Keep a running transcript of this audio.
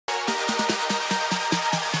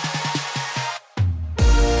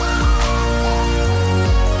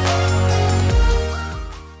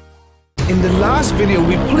In the last video,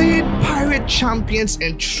 we played Pirate Champions,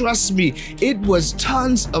 and trust me, it was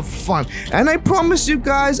tons of fun. And I promise you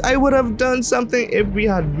guys, I would have done something if we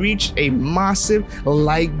had reached a massive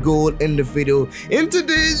like goal in the video. In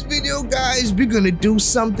today's video, guys, we're gonna do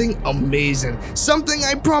something amazing. Something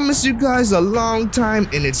I promised you guys a long time,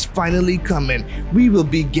 and it's finally coming. We will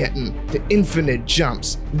be getting the Infinite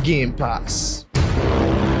Jumps Game Pass.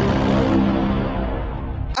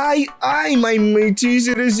 My mateys,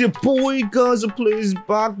 it is your boy Gaza Plays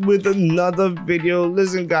back with another video.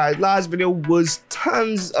 Listen guys, last video was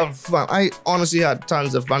tons of fun. I honestly had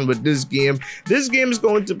tons of fun with this game. This game is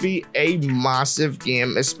going to be a massive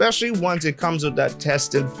game, especially once it comes with that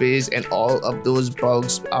testing phase and all of those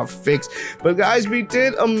bugs are fixed. But guys, we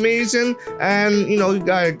did amazing, and you know,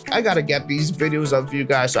 I gotta get these videos up for you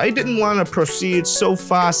guys. So I didn't want to proceed so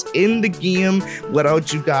fast in the game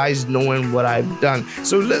without you guys knowing what I've done.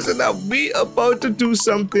 So listen up, we about to do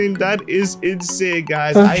something that is insane,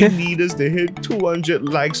 guys. Okay. I need us to hit 200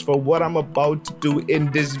 likes for what I'm about to do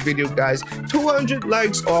in this video, guys. 200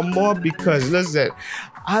 likes or more, because listen,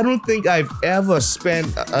 I don't think I've ever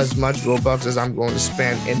spent as much Robux as I'm going to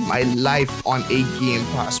spend in my life on a Game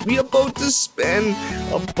Pass. We about to spend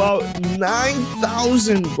about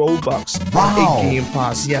 9,000 Robux on a Game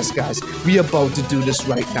Pass. Yes, guys, we about to do this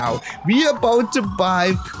right now. We about to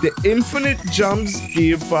buy the Infinite Jumps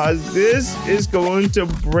Game Pass. This is going to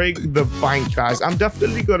break the bank, guys. I'm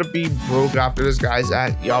definitely going to be broke after this, guys,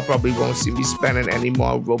 and y'all probably won't see me spending any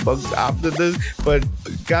more Robux after this. But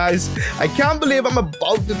guys, I can't believe I'm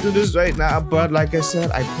about to do this right now, but like I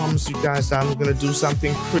said, I promise you guys that I'm gonna do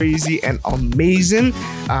something crazy and amazing,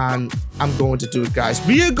 and I'm going to do it, guys.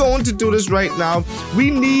 We are going to do this right now.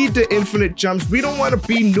 We need the infinite jumps. We don't want to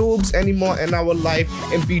be noobs anymore in our life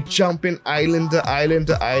and be jumping island to island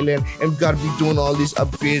to island and gotta be doing all these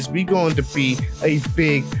upgrades. We're going to be a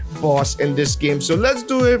big boss in this game. So let's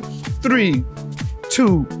do it. 3,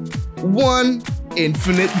 2, 1.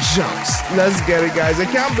 Infinite jumps. Let's get it, guys. I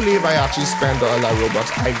can't believe I actually spent all that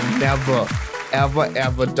Robux. I've never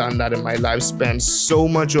ever done that in my life. Spend so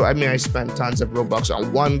much. I mean, I spent tons of Robux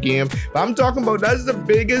on one game, but I'm talking about that's the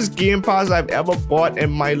biggest Game Pass I've ever bought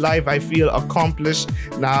in my life. I feel accomplished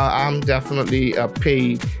now. I'm definitely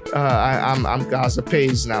paid. I'm Gaza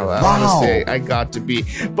pays now. Honestly, I got to be.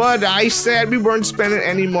 But I said we weren't spending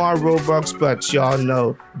any more Robux, but y'all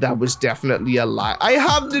know that was definitely a lie. I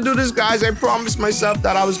have to do this, guys. I promised myself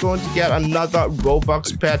that I was going to get another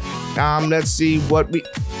Robux pet. Let's see what we.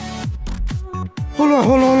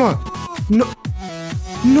 Hold on.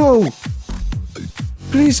 No.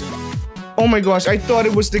 Please. Oh my gosh, I thought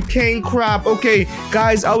it was the king crab. Okay,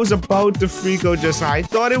 guys, I was about to freak out just now. I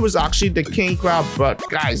thought it was actually the king crab, but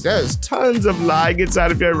guys, there's tons of lag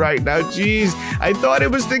inside of here right now. Jeez, I thought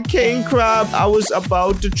it was the king crab. I was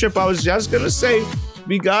about to trip. I was just gonna say,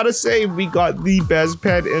 we gotta say we got the best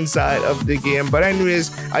pet inside of the game. But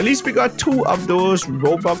anyways, at least we got 2 of those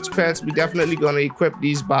Robux pets. We definitely gonna equip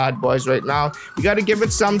these bad boys right now. We gotta give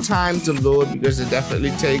it some time to load because it definitely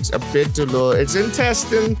takes a bit to load. It's in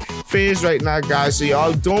testing phase right now, guys, so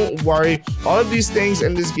y'all don't worry. All of these things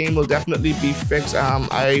in this game will definitely be fixed.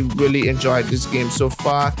 I really enjoyed this game so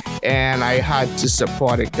far, and I had to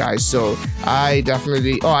support it, guys. So I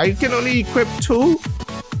definitely. Oh, I can only equip 2.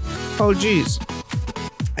 Oh geez,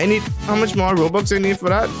 I need, how much more Robux I need for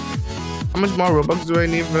that? How much more Robux do I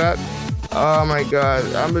need for that? Oh my god,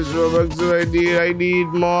 how much Robux do I need? I need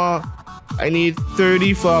more. I need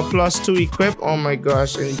 30 for a +2 equip. Oh my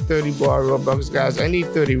gosh, I need 30 more Robux, guys. I need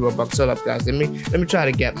 30 Robux. Hold up, guys. Let me try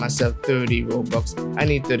to get myself 30 Robux. I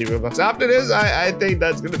need 30 Robux. After this, I think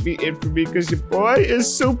that's gonna be it for me because your boy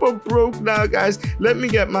is super broke now, guys. Let me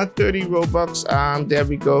get my 30 Robux. There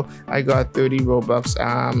we go. I got 30 Robux.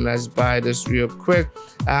 Let's buy this real quick.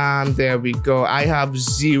 There we go. I have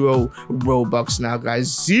 0 Robux now, guys.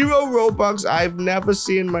 0 Robux. I've never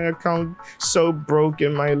seen my account so broke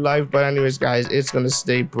in my life. But anyways, guys, it's gonna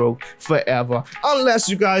stay broke forever unless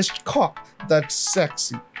you guys cop that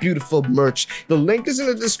sexy, beautiful merch. The link is in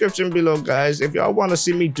the description below, guys. If y'all want to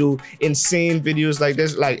see me do insane videos like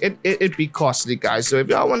this, like it be costly, guys. So if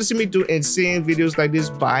y'all want to see me do insane videos like this,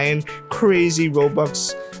 buying crazy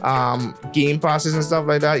Robux game passes and stuff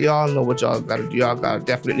like that, y'all know what y'all gotta do. Y'all gotta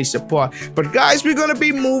definitely support. But guys, we're gonna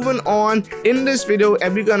be moving on in this video,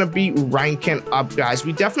 and we're gonna be ranking up, guys.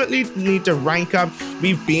 We definitely need to rank up.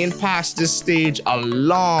 We've been past this stage a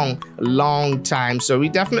long time, so we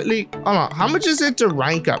definitely. Hold on, how much is it to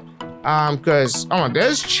rank up? Because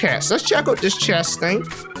there's chests. Let's check out this chest thing.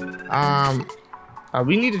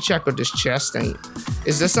 We need to check out this chest thing.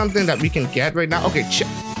 Is there something that we can get right now? Okay,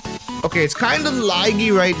 Okay, it's kind of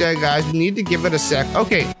laggy right there, guys. We need to give it a sec.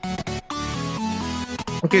 Okay.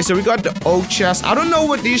 Okay, so we got the oak chest. I don't know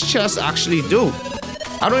what these chests actually do.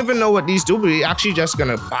 I don't even know what these do, but we're actually just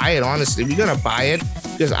gonna buy it, honestly. We're gonna buy it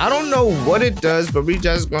because I don't know what it does, but we're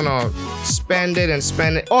just gonna spend it and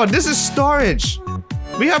spend it. Oh, this is storage.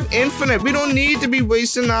 We have infinite. We don't need to be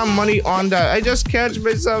wasting our money on that. I just catch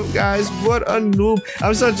myself, guys. What a noob.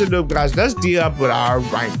 I'm such a noob, guys. Let's deal up with our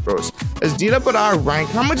rank, bros. Let's deal up with our rank.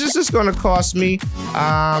 How much is this gonna cost me?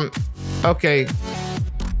 Okay.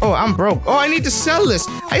 Oh, I'm broke. Oh, I need to sell this.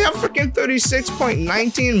 I have freaking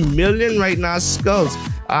 36.19 million right now skulls.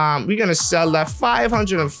 We're gonna sell that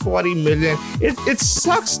 540 million. It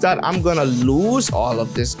sucks that I'm gonna lose all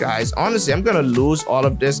of this, guys. Honestly, I'm gonna lose all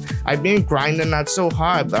of this. I've been grinding that so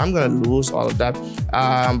hard, but I'm gonna lose all of that.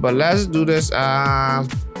 But let's do this.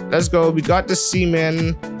 Let's go. We got the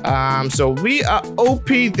semen. So we are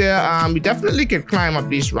OP there. We definitely can climb up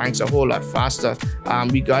these ranks a whole lot faster.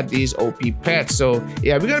 We got these OP pets. So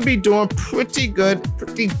yeah, we're gonna be doing pretty good,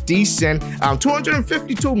 pretty decent.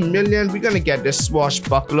 252 million. We're gonna get this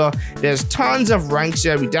swashbuckler. There's tons of ranks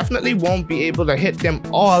here. We definitely won't be able to hit them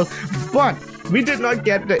all, but we did not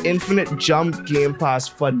get the infinite jump game pass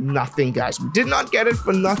for nothing, guys. We did not get it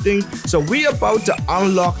for nothing. So we are about to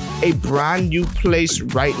unlock a brand new place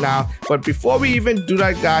right now. But before we even do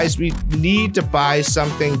that, guys, we need to buy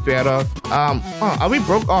something better. Are we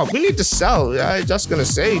broke? Oh, we need to sell. I'm just gonna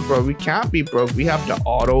say, bro, we can't be broke. We have the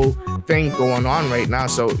auto thing going on right now.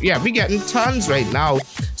 So yeah, we getting tons right now.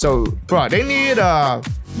 So bro, they need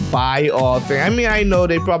buy all thing. I mean, I know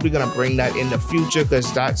they're probably gonna bring that in the future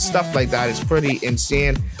because that stuff like that is pretty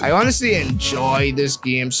insane. I honestly enjoy this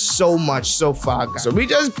game so much so far, guys. So we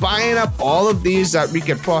just buying up all of these that we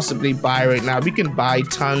could possibly buy right now. We can buy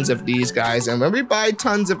tons of these, guys, and when we buy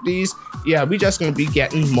tons of these, yeah, we just gonna be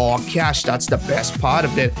getting more cash. That's the best part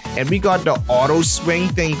of it. And we got the auto swing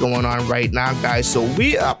thing going on right now, guys. So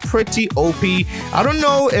we are pretty OP. I don't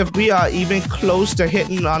know if we are even close to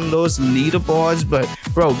hitting on those leaderboards, but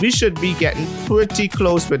bro, we should be getting pretty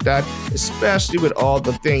close with that, especially with all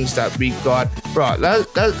the things that we got. Bro,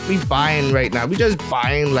 let's be buying right now. We just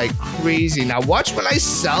buying like crazy. Now watch when I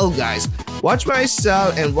sell, guys. Watch when I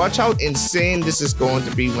sell and watch how insane this is going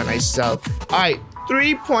to be when I sell. All right.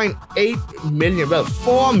 3.8 million, well,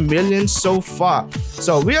 4 million so far.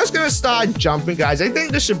 So we're just gonna start jumping, guys. I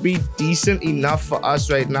think this should be decent enough for us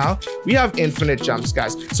right now. We have infinite jumps,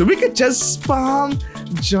 guys, so we could just spam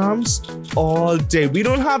jumps all day. We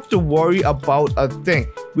don't have to worry about a thing.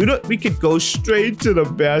 We could go straight to the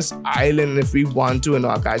best island if we want to and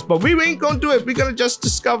all, guys, but we ain't gonna do it. We're gonna just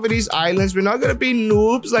discover these islands. We're not gonna be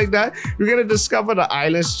noobs like that. We're gonna discover the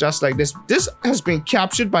islands just like this. This has been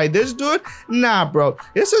captured by this dude. Nah, bro,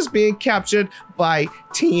 this is being captured by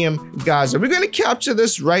Team Gaza. We're gonna capture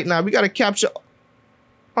this right now. We gotta capture.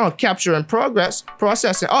 Oh, capture in progress,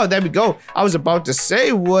 processing. Oh, there we go. I was about to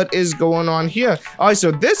say, what is going on here? All right, so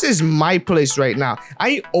this is my place right now.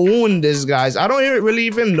 I own this, guys. I don't really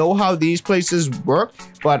even know how these places work,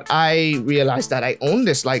 but I realized that I own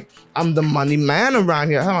this. Like, I'm the money man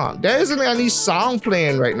around here. Hold on, there isn't any sound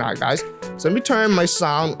playing right now, guys. So let me turn my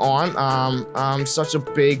sound on. I'm such a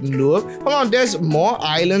big noob. Hold on, there's more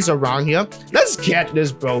islands around here. Let's get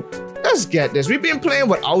this, bro. Let's get this. We've been playing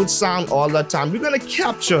without sound all the time. We're gonna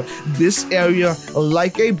capture this area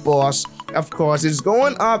like a boss. Of course, it's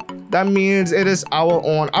going up. That means it is our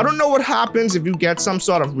own. I don't know what happens if you get some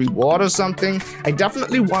sort of reward or something. I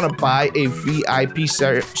definitely want to buy a VIP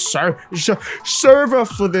server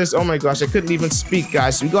for this. Oh my gosh, I couldn't even speak,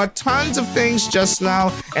 guys. We got tons of things just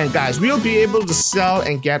now. And guys, we'll be able to sell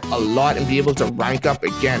and get a lot and be able to rank up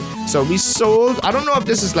again. So we sold. I don't know if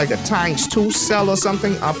this is like a ×2 sell or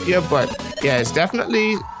something up here, but yeah, it's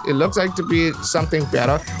definitely, it looks like to be something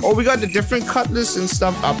better. Oh, we got the different cutlass and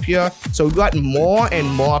stuff up here. So we got more and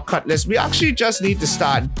more cutlass. We actually just need to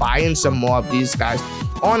start buying some more of these, guys.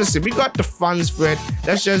 Honestly, we got the funds for it.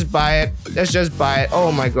 Let's just buy it. Let's just buy it.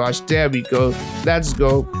 Oh my gosh, there we go. Let's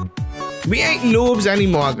go. We ain't noobs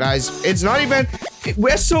anymore, guys. It's not even,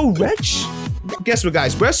 we're so rich. Guess what,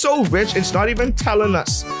 guys? We're so rich, it's not even telling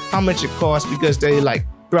us how much it costs because they like,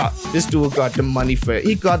 bro, this dude got the money for it.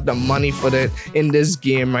 He got the money for it in this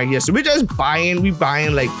game right here. So we're just buying. We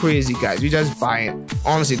buying like crazy, guys. We just buying.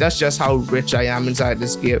 Honestly, that's just how rich I am inside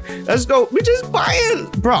this game. Let's go. We just buying,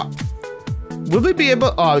 bro. Will we be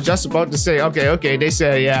able? Oh, just about to say, okay. They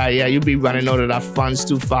say, yeah, you be running out of that funds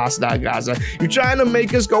too fast, now, guys. You're trying to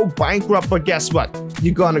make us go bankrupt, but guess what?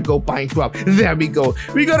 You're gonna go bankrupt. There we go.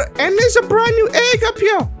 We got, and there's a brand new egg up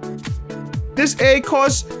here. This egg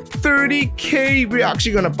costs 30K. We're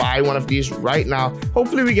actually gonna buy one of these right now.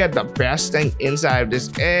 Hopefully we get the best thing inside of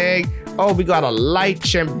this egg. Oh, we got a light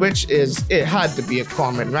chimp, which is, it had to be a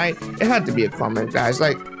common, right? It had to be a common, guys.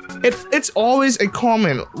 Like, it's always a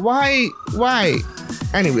common. Why?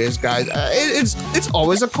 Anyways, guys, it's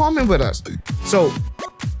always a common with us. So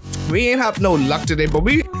we ain't have no luck today, but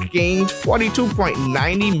we gained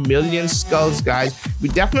 42.90 million skulls, guys. We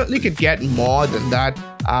definitely could get more than that.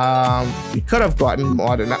 We could have gotten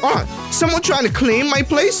more than that. Oh, someone trying to claim my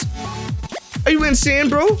place? Are you insane,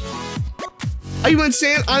 bro? Are you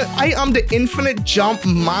insane? I am the infinite jump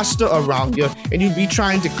master around here, and you be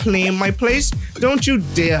trying to claim my place? Don't you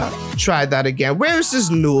dare try that again. Where is this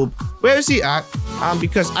noob? Where is he at?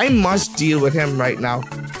 Because I must deal with him right now.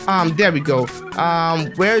 There we go.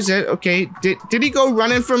 Where is it? Okay, did he go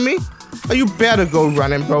running from me? Oh, you better go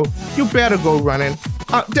running, bro. You better go running.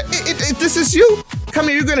 This is you? Come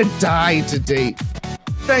here, you're gonna die today.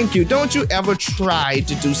 Thank you. Don't you ever try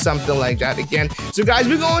to do something like that again. So guys,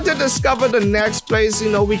 we're going to discover the next place.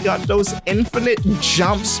 You know, we got those infinite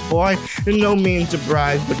jumps, boy. No mean to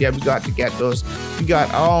brag, but yeah, we got to get those. We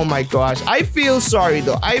got, oh my gosh. I feel sorry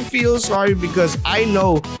though. I feel sorry because I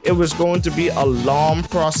know it was going to be a long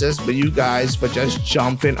process for you guys for just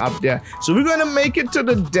jumping up there. So we're going to make it to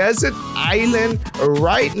the desert island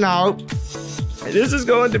right now. This is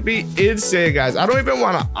going to be insane, guys. I don't even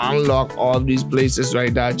want to unlock all these places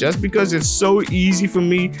right now just because it's so easy for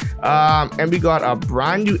me. And we got a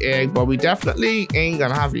brand new egg, but we definitely ain't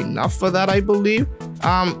gonna have enough for that, I believe.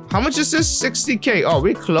 How much is this? 60k. Oh,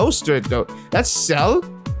 we're close to it though. Let's sell.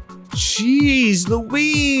 Jeez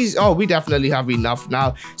Louise. Oh, we definitely have enough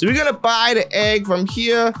now. So we're gonna buy the egg from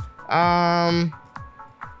here.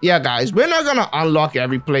 Yeah, guys, we're not gonna unlock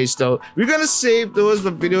every place though. We're gonna save those for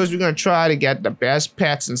videos. We're gonna try to get the best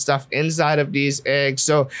pets and stuff inside of these eggs.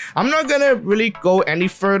 So I'm not gonna really go any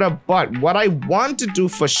further, but what I want to do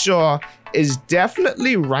for sure is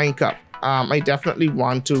definitely rank up. I definitely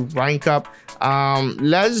want to rank up.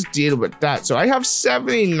 Let's deal with that. So I have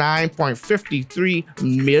 79.53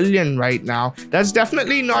 million right now. That's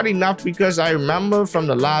definitely not enough because I remember from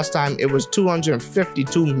the last time it was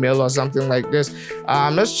 252 mil or something like this.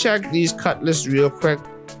 Let's check these cut lists real quick.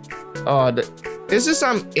 Oh, this is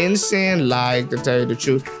some insane lag, to tell you the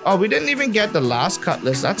truth. Oh, we didn't even get the last cut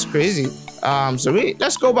list. That's crazy. So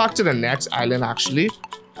let's go back to the next island actually.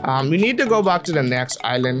 We need to go back to the next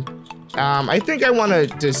island. I think I want to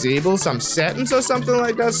disable some settings or something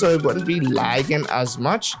like that so it wouldn't be lagging as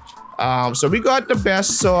much. So we got the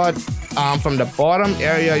best sword from the bottom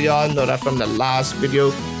area. Y'all know that from the last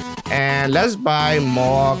video. And let's buy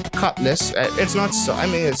more cutlass. It's not so, I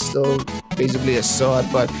mean, it's still basically a sword,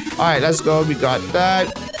 but all right, let's go. We got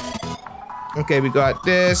that. Okay, we got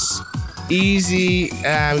this. Easy,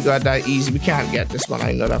 and we got that easy. We can't get this one,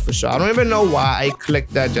 I know that for sure. I don't even know why I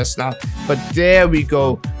clicked that just now, but there we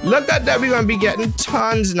go. Look at that, we're gonna be getting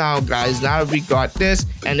tons now, guys. Now we got this,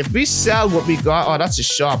 and if we sell what we got, oh, that's a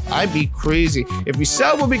shop. I'd be crazy. If we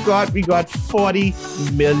sell what we got 40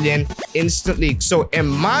 million instantly. So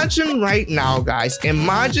imagine right now, guys,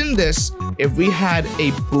 imagine this if we had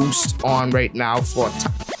a boost on right now for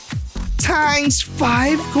times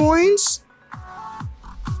 5 coins.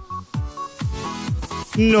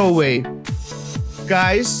 No way.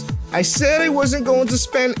 Guys, I said I wasn't going to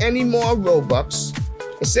spend any more Robux.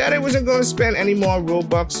 I said I wasn't going to spend any more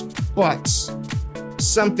Robux, but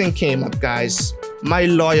something came up, guys. My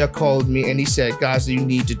lawyer called me and he said, guys, you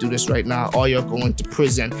need to do this right now or you're going to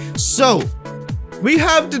prison. So we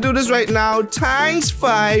have to do this right now. Times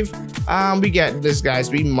 5. We get this,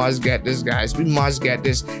 guys. We must get this, guys. We must get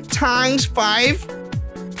this. Times 5.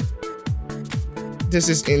 This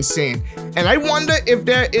is insane. And I wonder if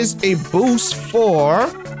there is a boost for...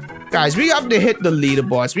 Guys, we have to hit the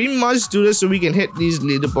leaderboards. We must do this so we can hit these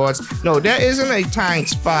leaderboards. No, there isn't a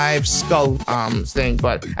times 5 skull thing,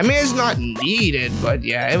 but I mean, it's not needed, but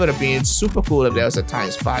yeah, it would have been super cool if there was a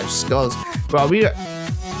times 5 skulls. But we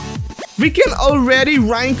can already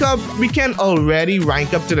rank up. We can already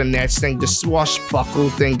rank up to the next thing, the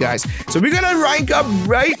swashbuckle thing, guys. So we're gonna rank up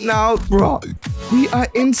right now, bro. We are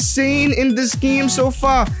insane in this game so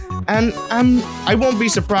far, and I won't be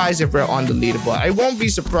surprised if we're on the leaderboard. I won't be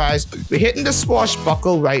surprised. We're hitting the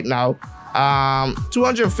swashbuckle right now.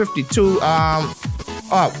 252.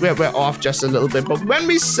 Oh, we're off just a little bit, but when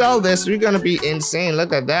we sell this, we're gonna be insane.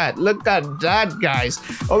 Look at that. Look at that, guys.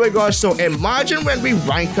 Oh my gosh. So imagine when we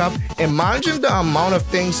rank up, imagine the amount of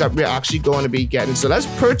things that we're actually going to be getting. So let's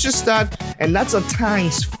purchase that, and that's a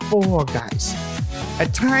times 4, guys. A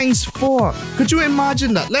times 4. Could you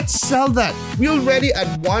imagine that? Let's sell that. We're already at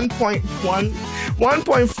 1.1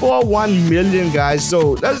 1.41 million, guys.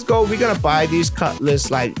 So let's go. We're gonna buy these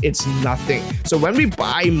cutlass like it's nothing. So when we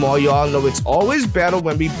buy more, y'all know it's always better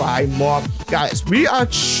when we buy more. Guys, we are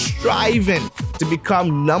striving to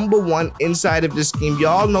become #1 inside of this game.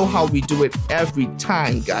 Y'all know how we do it every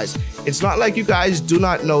time, guys. It's not like you guys do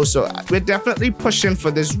not know. So we're definitely pushing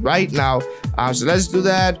for this right now. So let's do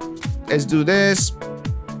that. Let's do this.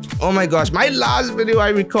 Oh my gosh, my last video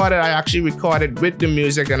I actually recorded with the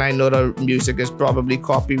music, and I know the music is probably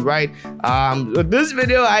copyright. With this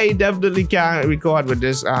video, I definitely can't record with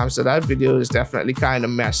this. So that video is definitely kind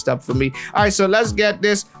of messed up for me. All right, so let's get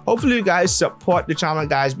this. Hopefully you guys support the channel,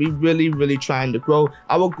 guys. We really trying to grow.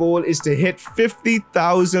 Our goal is to hit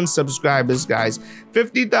 50,000 subscribers, guys.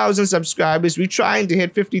 50,000 subscribers. We're trying to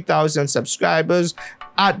hit 50,000 subscribers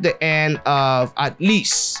at the end of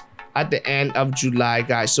at the end of July,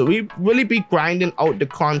 guys. So we really be grinding out the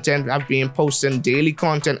content. I've been posting daily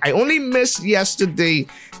content. I only missed yesterday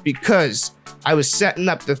because I was setting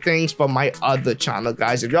up the things for my other channel,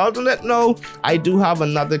 guys. If y'all do not know, I do have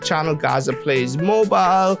another channel, Gaza Plays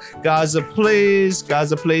Mobile, Gaza Plays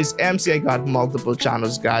MC. I got multiple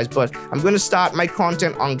channels, guys, but I'm gonna start my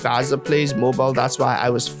content on Gaza Plays Mobile. That's why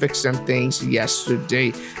I was fixing things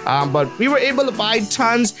yesterday. But we were able to buy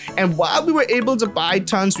tons, and while we were able to buy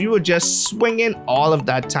tons, we were just swinging all of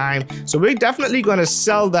that time. So we're definitely gonna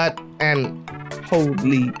sell that, and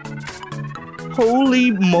holy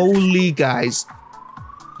moly, guys.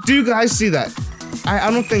 Do you guys see that? I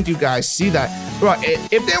don't think you guys see that. Bro,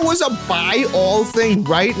 if there was a buy all thing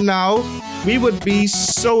right now, we would be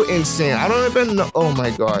so insane. I don't even know. Oh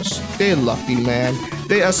my gosh. They're lucky, man.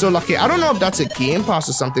 They are so lucky. I don't know if that's a game pass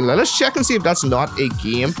or something. Let's check and see if that's not a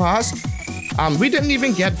game pass. We didn't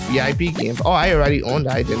even get VIP game. Oh, I already owned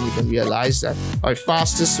that. I didn't even realize that. All right,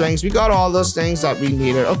 fastest swings. We got all those things that we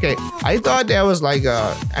needed. Okay, I thought there was like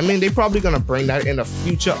a... I mean, they're probably gonna bring that in a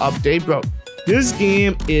future update, bro. This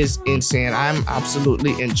game is insane. I'm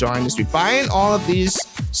absolutely enjoying this. We're buying all of these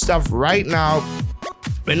stuff right now.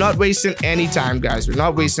 We're not wasting any time, guys. We're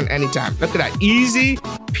not wasting any time. Look at that. Easy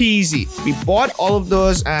peasy. We bought all of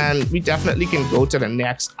those, and we definitely can go to the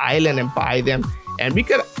next island and buy them. And we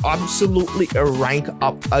could absolutely rank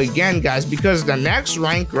up again, guys, because the next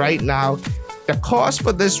rank right now, the cost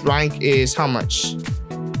for this rank is how much?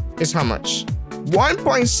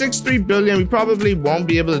 1.63 billion. We probably won't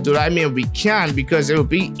be able to do that. I mean, we can, because it will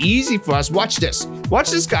be easy for us. Watch this.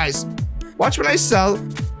 Watch this, guys. Watch when I sell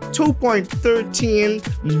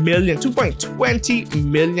 2.13 million, 2.20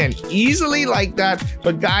 million, easily like that.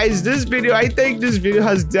 But guys, this video, I think this video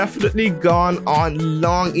has definitely gone on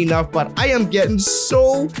long enough, but I am getting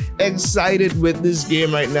so excited with this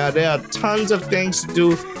game right now. There are tons of things to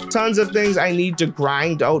do, tons of things I need to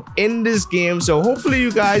grind out in this game. So hopefully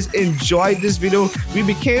you guys enjoyed this video. We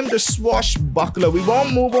became the swashbuckler. We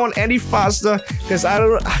won't move on any faster because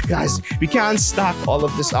guys, we can't stack all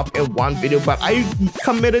of this up in one video, but I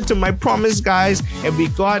committed to my promise, guys, and we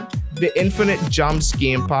got the infinite jumps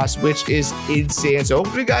game pass, which is insane. So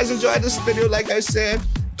hopefully you guys enjoyed this video. Like I said,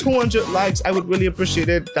 200 likes, I would really appreciate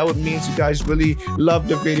it. That would mean you guys really love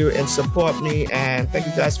the video and support me. And thank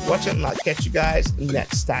you guys for watching, and I'll catch you guys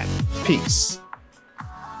next time. Peace.